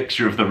permanent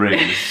fixture of the ring,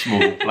 this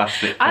small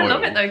plastic foil. I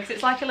love it though, because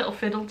it's like a little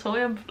fiddle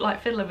toy. I'm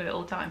like fiddling with it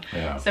all the time.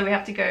 Yeah. So we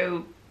have to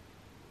go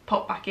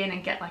pop back in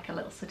and get like a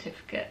little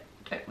certificate,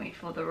 don't we,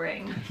 for the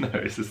ring. No,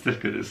 it's a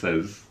certificate that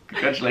says,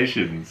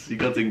 congratulations, you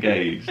got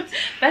engaged.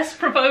 Best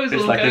proposal.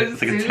 It's like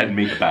a 10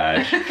 metre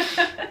badge.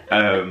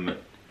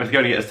 I have to go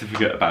and get a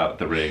certificate about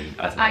the ring.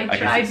 I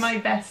tried my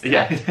best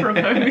at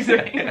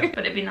proposing. But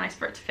it'd be nice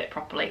for it to fit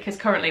properly, because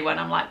currently when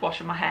I'm like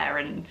washing my hair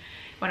and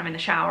when I'm in the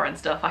shower and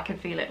stuff, I can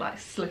feel it like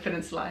slipping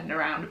and sliding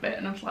around a bit,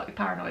 and I'm slightly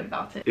paranoid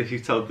about it. If you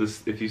told the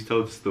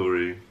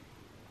story,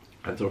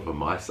 and sort of on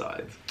my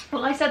side.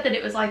 Well, I said that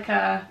it was like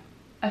a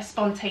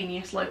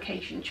spontaneous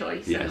location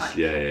choice. Yes, and like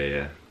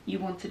yeah. You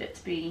wanted it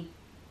to be.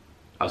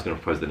 I was going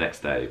to propose the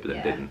next day, but then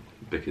yeah. didn't,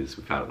 because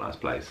we found a nice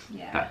place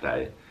yeah. that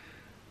day.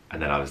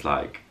 And then I was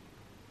like,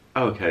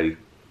 oh, okay,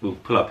 we'll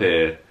pull up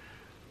here.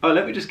 Oh,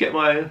 let me just get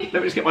my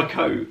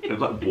coat. It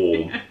was like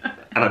warm,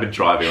 and I've been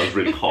driving. I was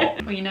really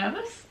hot. Were you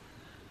nervous?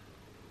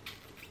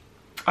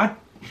 I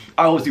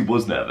obviously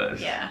was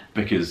nervous. Yeah.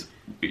 Because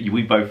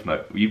you both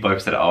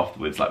said it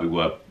afterwards. Like we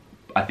were.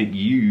 I think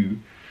you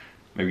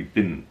maybe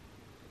didn't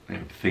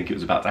think it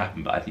was about to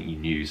happen, but I think you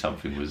knew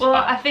something was. Well,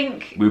 up. I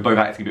think we were both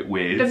acting a bit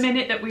weird. The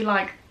minute that we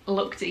like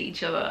looked at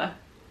each other,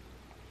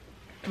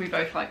 we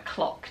both like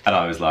clocked. And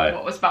I was like,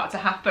 what was about to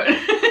happen.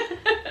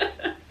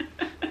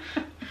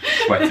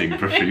 Sweating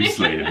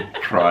profusely and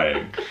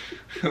crying.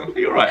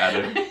 You're right,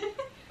 Adam.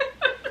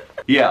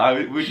 Yeah,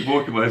 we were just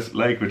walking my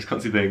leg, we're just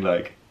constantly being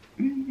like,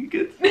 you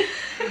good?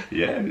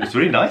 Yeah, it's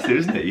really nice here,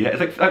 isn't it? Yeah,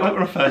 it's like we're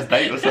on a first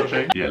date or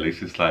something. Yeah,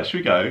 Lucy's like, should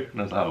we go? And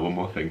I was like, oh, one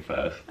more thing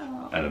first.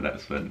 Aww. And then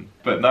that's when.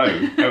 But no,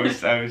 it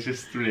was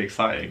just really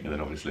exciting. And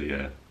then obviously,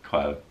 yeah,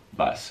 quite a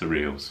like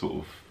surreal sort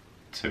of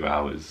 2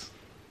 hours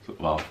sort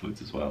of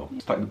afterwards as well.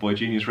 Stuck the Boy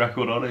Genius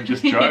record on and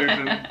just drove.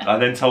 And I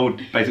then told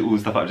basically all the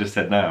stuff I've just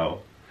said now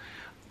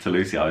to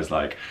Lucy. I was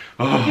like,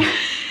 oh,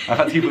 I've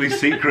had to keep all these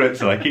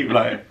secrets, and I keep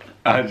like,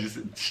 just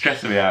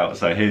stressing me out.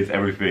 So here's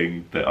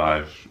everything that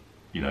I've,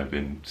 you know,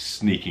 been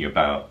sneaking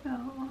about.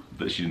 Aww.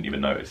 That she didn't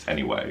even notice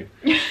anyway.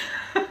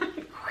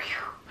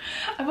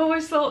 I've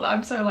always thought that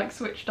I'm so like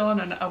switched on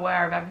and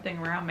aware of everything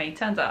around me.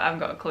 Turns out I haven't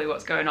got a clue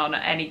what's going on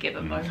at any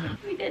given moment.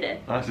 We did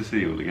it. Nice to see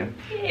you all again.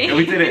 Yeah,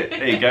 we did it.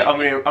 There you go. I'm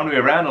gonna be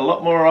around a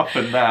lot more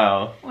often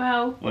now.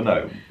 Well,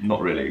 no,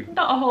 not really.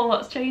 Not a whole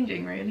lot's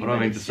changing really. What do I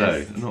mean to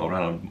say? I'm not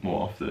around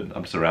more often.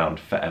 I'm just around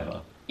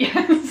forever.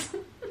 Yes.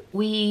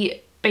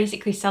 We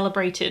basically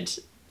celebrated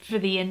for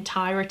the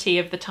entirety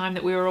of the time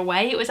that we were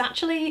away. It was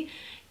actually,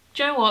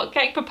 do you know what?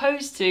 Getting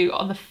proposed to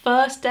on the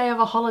first day of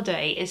a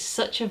holiday is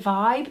such a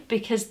vibe,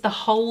 because the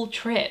whole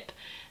trip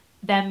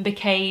then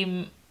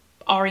became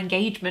our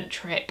engagement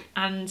trip,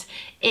 and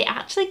it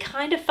actually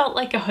kind of felt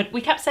like we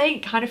kept saying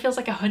it kind of feels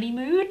like a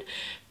honeymoon.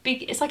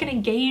 It's like an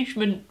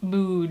engagement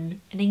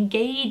moon, an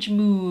engage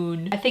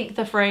moon. I think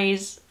the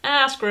phrase,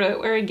 screw it,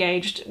 we're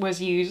engaged,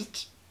 was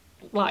used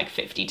like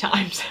 50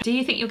 times. Do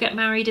you think you'll get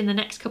married in the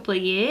next couple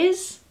of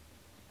years?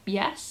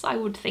 Yes, I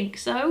would think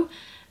so.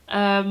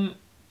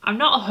 I'm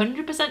not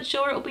 100%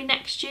 sure it'll be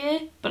next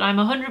year, but I'm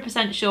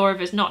 100% sure if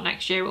it's not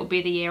next year, it'll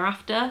be the year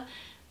after.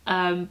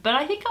 But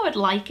I think I would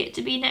like it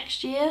to be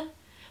next year.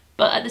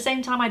 But at the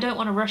same time, I don't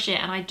want to rush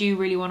it, and I do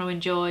really want to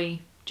enjoy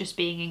just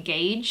being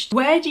engaged.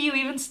 Where do you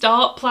even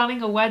start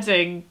planning a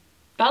wedding?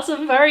 That's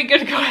a very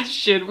good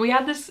question. We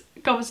had this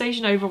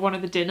conversation over one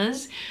of the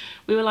dinners.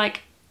 We were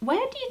like, where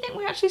do you think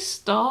we actually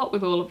start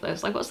with all of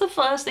this? Like, what's the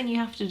first thing you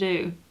have to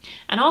do?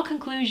 And our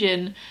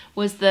conclusion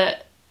was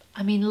that,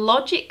 I mean,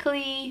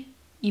 logically,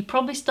 you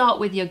probably start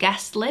with your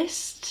guest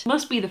list.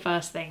 Must be the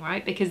first thing,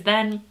 right? Because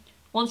then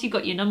once you've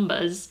got your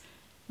numbers,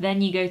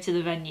 then you go to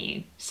the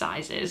venue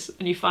sizes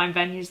and you find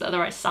venues that are the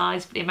right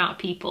size for the amount of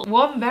people.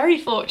 One very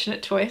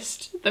fortunate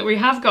twist that we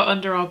have got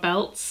under our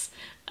belts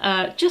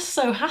just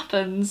so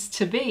happens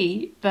to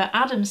be that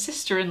Adam's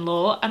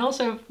sister-in-law, and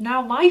also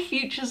now my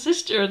future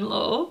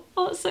sister-in-law,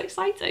 oh, that's so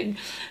exciting,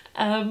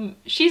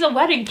 she's a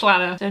wedding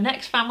planner. So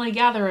next family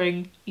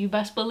gathering, you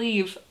best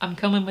believe I'm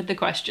coming with the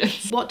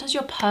questions. What does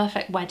your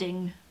perfect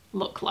wedding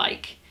look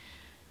like?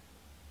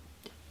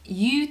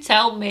 You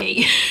tell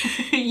me.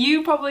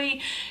 You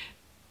probably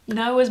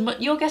know as much,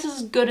 your guess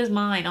is as good as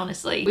mine,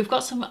 honestly. We've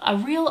got a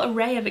real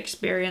array of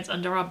experience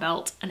under our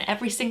belt, and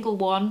every single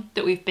one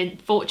that we've been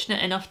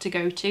fortunate enough to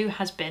go to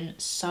has been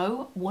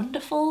so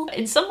wonderful.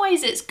 In some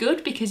ways it's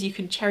good because you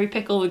can cherry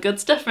pick all the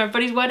good stuff from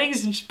everybody's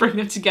weddings and just bring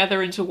them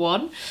together into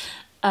one.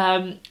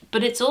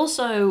 But it's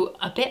also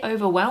a bit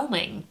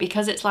overwhelming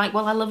because it's like,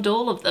 well, I loved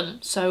all of them,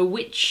 so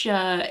which,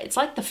 it's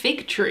like the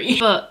fig tree.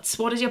 But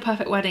what does your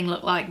perfect wedding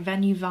look like?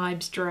 Venue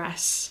vibes,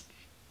 dress.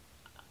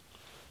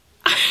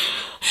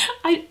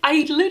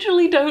 I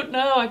literally don't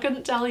know, I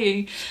couldn't tell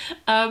you.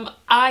 I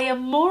am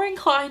more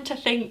inclined to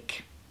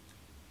think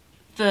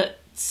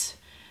that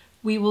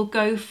we will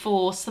go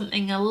for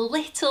something a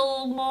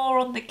little more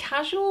on the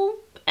casual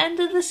end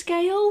of the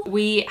scale.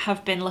 We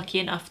have been lucky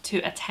enough to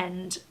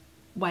attend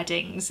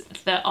weddings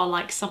that are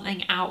like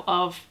something out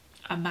of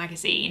a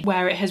magazine,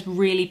 where it has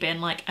really been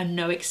like a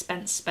no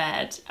expense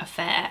spared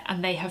affair,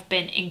 and they have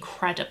been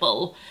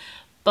incredible,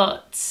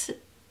 but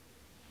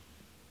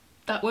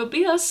that won't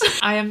be us.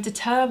 I am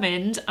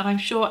determined, and I'm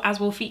sure as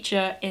will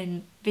feature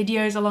in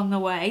videos along the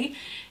way,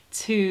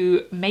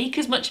 to make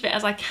as much of it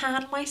as I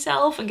can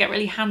myself and get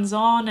really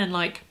hands-on and,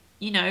 like,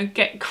 you know,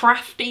 get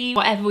crafty.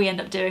 Whatever we end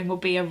up doing will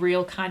be a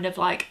real kind of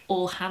like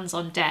all hands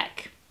on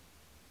deck.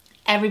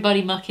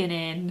 Everybody mucking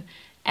in,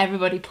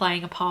 everybody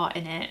playing a part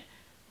in it,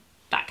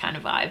 that kind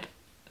of vibe.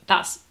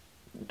 That's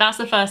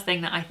the first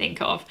thing that I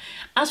think of.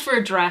 As for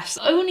a dress,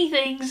 the only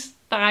things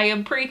that I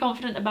am pretty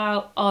confident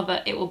about are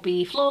that it will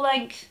be floor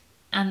length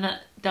and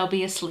that there'll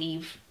be a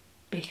sleeve,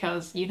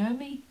 because you know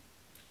me,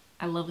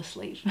 I love a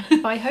sleeve.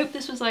 I hope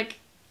this was like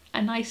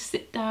a nice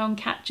sit down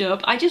catch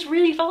up. I just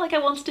really felt like I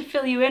wanted to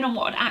fill you in on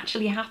what had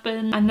actually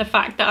happened, and the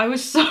fact that I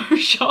was so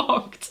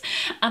shocked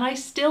and I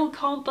still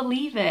can't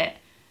believe it.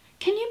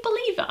 Can you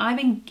believe it?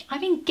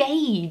 I'm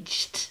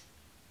engaged.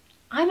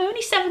 I'm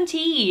only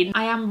 17.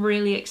 I am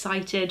really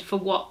excited for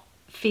what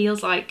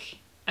feels like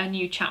a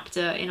new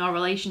chapter in our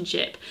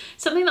relationship.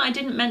 Something that I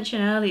didn't mention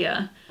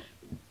earlier.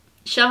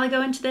 Shall I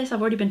go into this? I've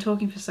already been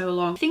talking for so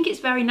long. I think it's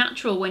very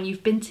natural when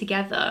you've been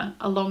together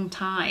a long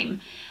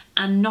time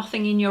and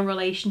nothing in your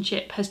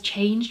relationship has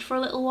changed for a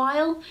little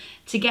while,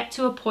 to get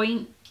to a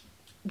point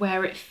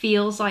where it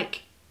feels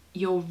like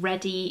you're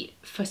ready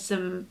for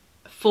some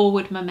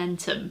forward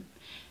momentum.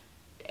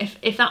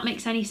 If that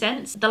makes any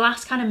sense. The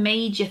last kind of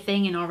major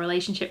thing in our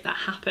relationship that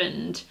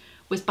happened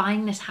was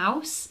buying this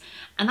house,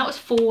 and that was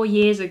 4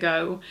 years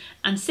ago.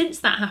 And since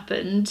that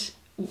happened,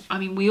 I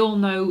mean, we all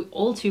know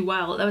all too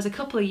well, there was a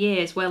couple of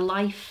years where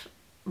life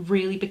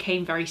really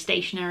became very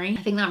stationary.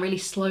 I think that really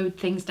slowed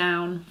things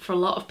down for a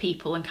lot of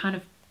people and kind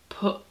of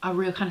put a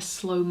real kind of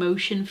slow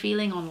motion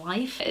feeling on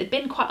life. It had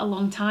been quite a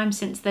long time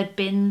since there'd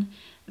been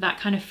that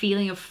kind of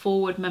feeling of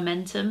forward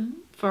momentum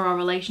for our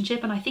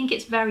relationship, and I think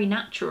it's very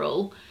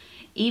natural,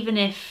 even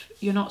if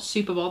you're not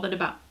super bothered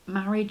about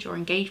marriage or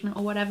engagement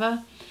or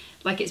whatever.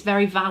 Like, it's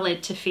very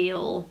valid to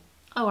feel,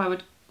 oh,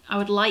 I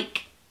would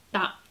like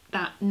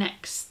that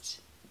next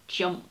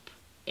jump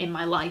in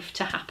my life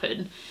to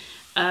happen.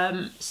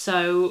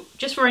 So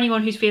just for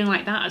anyone who's feeling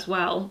like that as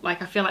well,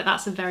 like, I feel like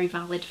that's a very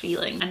valid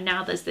feeling. And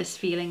now there's this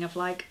feeling of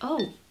like,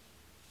 oh,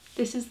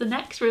 this is the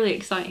next really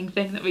exciting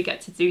thing that we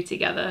get to do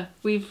together.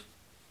 We've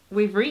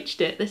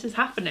reached it, this is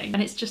happening.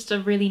 And it's just a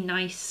really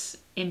nice,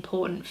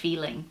 important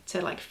feeling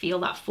to like feel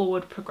that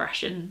forward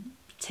progression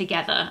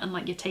together, and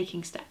like you're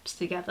taking steps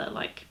together.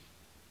 Like,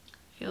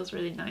 feels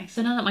really nice.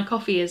 So now that my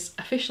coffee is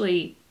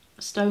officially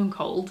stone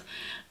cold,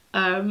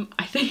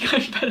 I think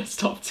I'd better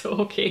stop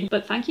talking.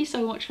 But thank you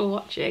so much for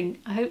watching.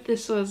 I hope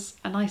this was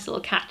a nice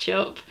little catch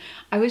up.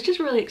 I was just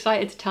really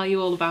excited to tell you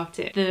all about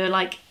it. The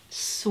like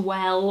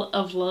swell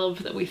of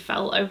love that we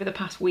felt over the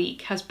past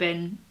week has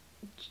been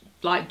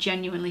like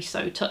genuinely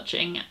so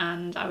touching,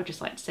 and I would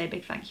just like to say a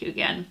big thank you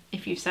again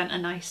if you've sent a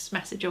nice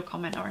message or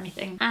comment or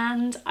anything.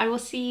 And I will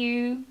see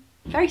you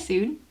very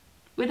soon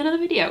with another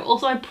video.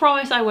 Also, I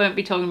promise I won't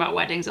be talking about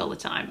weddings all the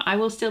time. I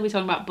will still be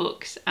talking about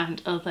books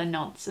and other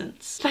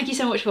nonsense. Thank you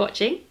so much for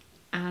watching,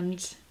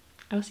 and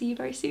I will see you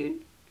very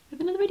soon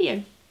with another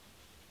video.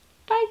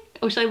 Bye.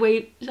 Or should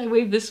I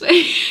wave this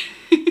way?